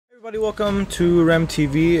Everybody, welcome to Rem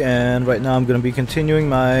TV, and right now I'm going to be continuing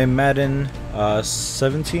my Madden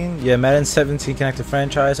 17. Yeah, Madden 17 Connected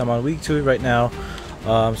Franchise. I'm on week 2 right now,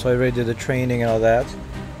 so I already did the training and all that,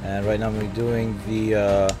 and right now I'm going to be doing the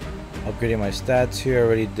upgrading my stats here. I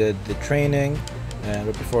already did the training, and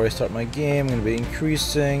right before I start my game, I'm going to be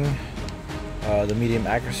increasing the medium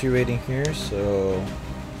accuracy rating here, so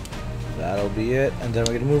that'll be it, and then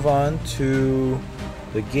we're going to move on to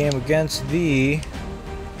the game against the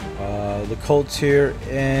Colts here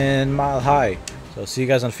in Mile High. So see you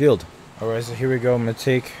guys on the field. Alright, so here we go. I'm going to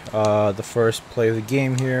take the first play of the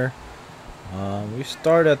game here. We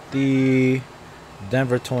start at the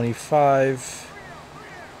Denver 25.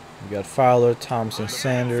 We got Fowler, Thompson,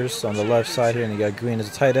 Sanders on the left side here, and you got Green as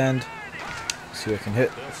a tight end. Let's see what I can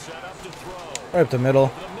hit. Right up the middle.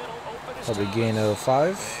 Probably gain of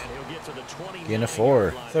 5. Gain of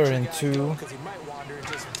 4. 3rd and 2.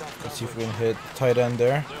 Let's see if we can hit the tight end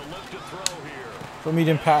there. For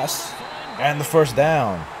medium pass. And the first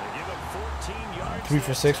down. 3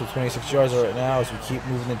 for 6 with 26 yards right now as we keep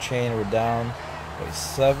moving the chain. We're down by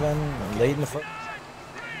 7. Late in the first.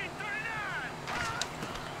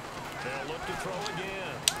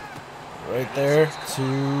 Right there to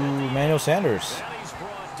Emmanuel Sanders.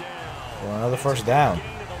 For another first down.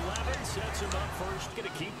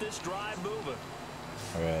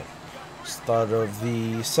 Alright. Start of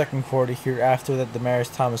the second quarter here after that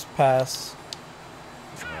Demaryius Thomas pass.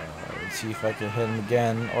 Let's see if I can hit him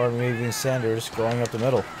again, or maybe Sanders going up the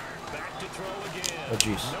middle. Oh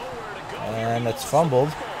jeez. And it's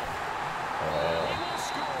fumbled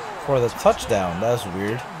for the touchdown. That's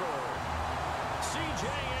weird.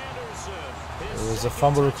 It was a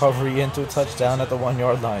fumble recovery into a touchdown at the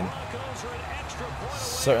 1-yard line.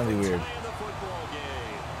 Certainly weird.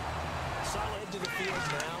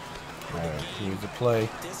 Alright, here's the play.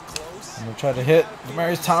 I'm going to try to hit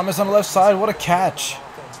Demaryius Thomas on the left side. What a catch!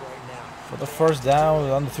 For the first down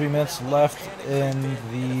with under 3 minutes left in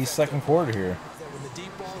the second quarter here. When the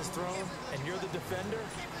deep ball is thrown and you're the defender,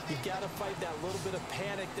 you've got to fight that little bit of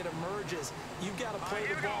panic that emerges. You've got to play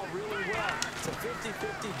the ball really well. It's a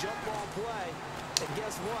 50-50 jump ball play. And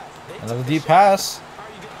guess what? Another deep pass.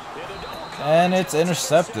 And it's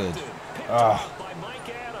intercepted. That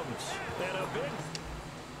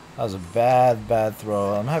was a bad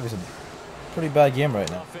throw. I'm having a pretty bad game right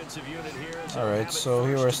now. Alright, so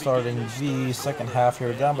here we're starting the second half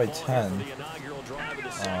here, down by 10 on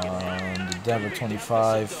the Denver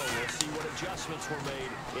 25.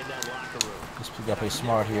 Just got to play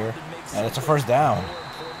smart here, and it's a first down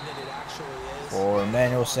for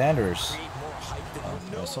Emmanuel Sanders.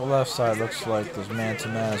 Okay, so left side looks like there's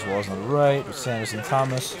man-to-man as well as on the right with Sanders and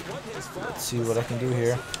Thomas. Let's see what I can do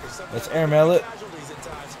here. Let's airmail it,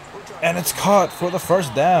 and it's caught for the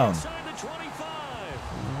first down.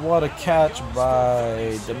 What a catch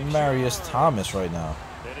by Demaryius Thomas right now.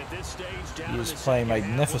 He is playing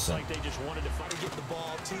magnificent.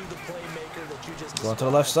 Going to the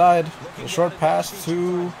left side. A short pass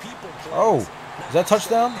to... Oh, is that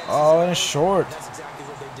touchdown? Oh, and it's short.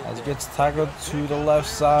 As it gets tackled to the left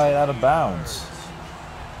side out of bounds.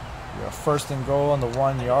 We are first and goal on the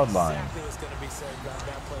 1-yard line.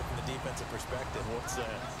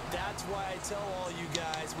 That's why I tell all you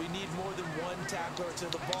guys we need more than one tackler to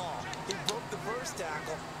the ball. He broke the first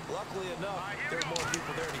tackle. Luckily enough, there are more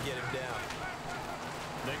people there to get him down.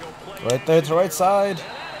 Right there to the right side.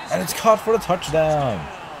 And it's caught for the touchdown.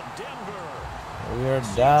 We are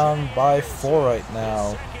down by 4 right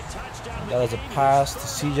now. And that is a pass to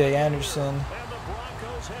CJ Anderson.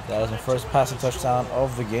 That is the first passing touchdown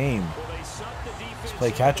of the game. Let's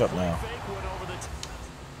play catch up now.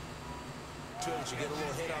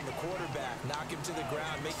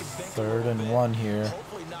 Third and 1 here.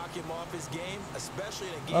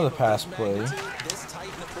 Another pass play. Let's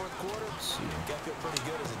see.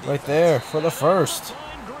 Right there for the first.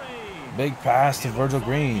 Big pass to Virgil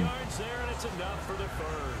Green.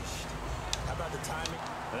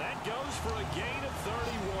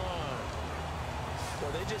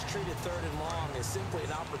 Well, they just treated 3rd and long as simply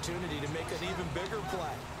an opportunity to make an even bigger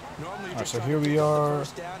play. Alright, so here we are,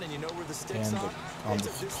 and on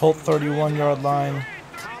the Colt 31-yard line,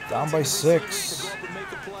 down by 6. I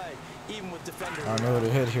don't know who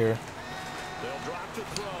to hit here.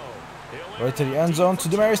 Right to the end zone to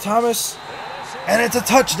Demaryius Thomas, and it's a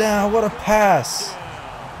touchdown. What a pass!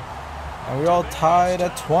 And we're all tied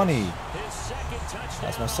at 20.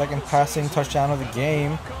 That's my second passing touchdown of the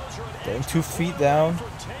game. Getting 2 feet down.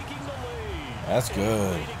 That's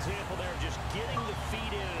good.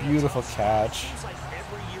 Beautiful catch.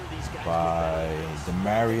 by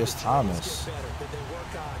Demarius Thomas.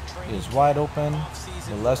 He is wide open,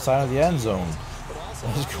 the left side of the end zone.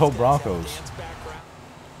 Let's go Broncos.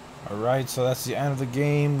 Alright, so that's the end of the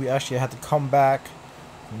game. We actually had to come back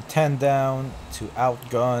from 10 down to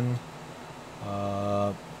outgun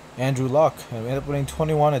Andrew Luck, and we ended up winning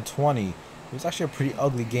 21-20. It was actually a pretty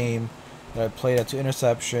ugly game that I played at 2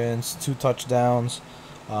 interceptions, 2 touchdowns,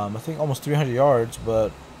 I think almost 300 yards,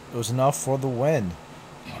 but it was enough for the win.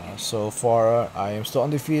 So far, I am still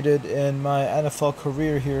undefeated in my NFL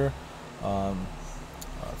career here. I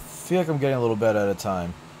feel like I'm getting a little better at a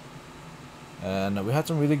time. And we had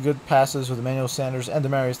some really good passes with Emmanuel Sanders and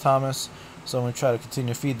Demarius Thomas, so I'm going to try to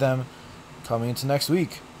continue to feed them coming into next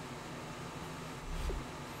week.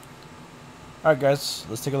 Alright guys,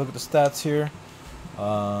 let's take a look at the stats here.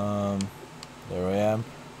 There I am.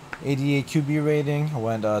 88 QB rating. I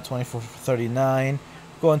went 24 for 39.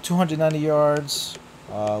 Going 290 yards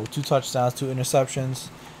with 2 touchdowns, 2 interceptions.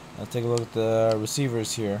 Let's take a look at the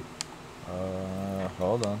receivers here.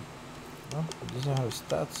 Hold on. Oh, it doesn't have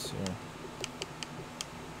stats here.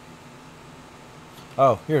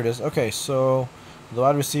 Oh, here it is. Okay, so the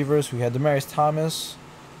wide receivers, we had Demarius Thomas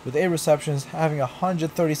with 8 receptions, having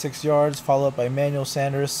 136 yards, followed up by Emmanuel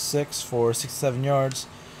Sanders, 6 for 67 yards.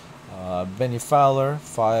 Benny Fowler,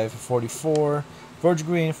 5 for 44. George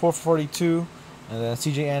Green, 4 for 42. And then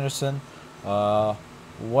CJ Anderson,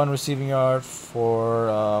 1 receiving yard for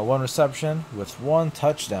 1 reception with 1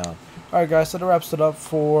 touchdown. Alright guys, so that wraps it up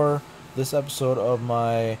for this episode of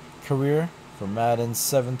my career for Madden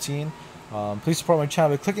 17. Please support my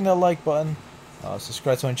channel by clicking that like button.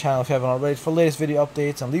 Subscribe to my channel if you haven't already for latest video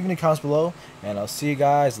updates, and leave any comments below, and I'll see you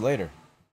guys later.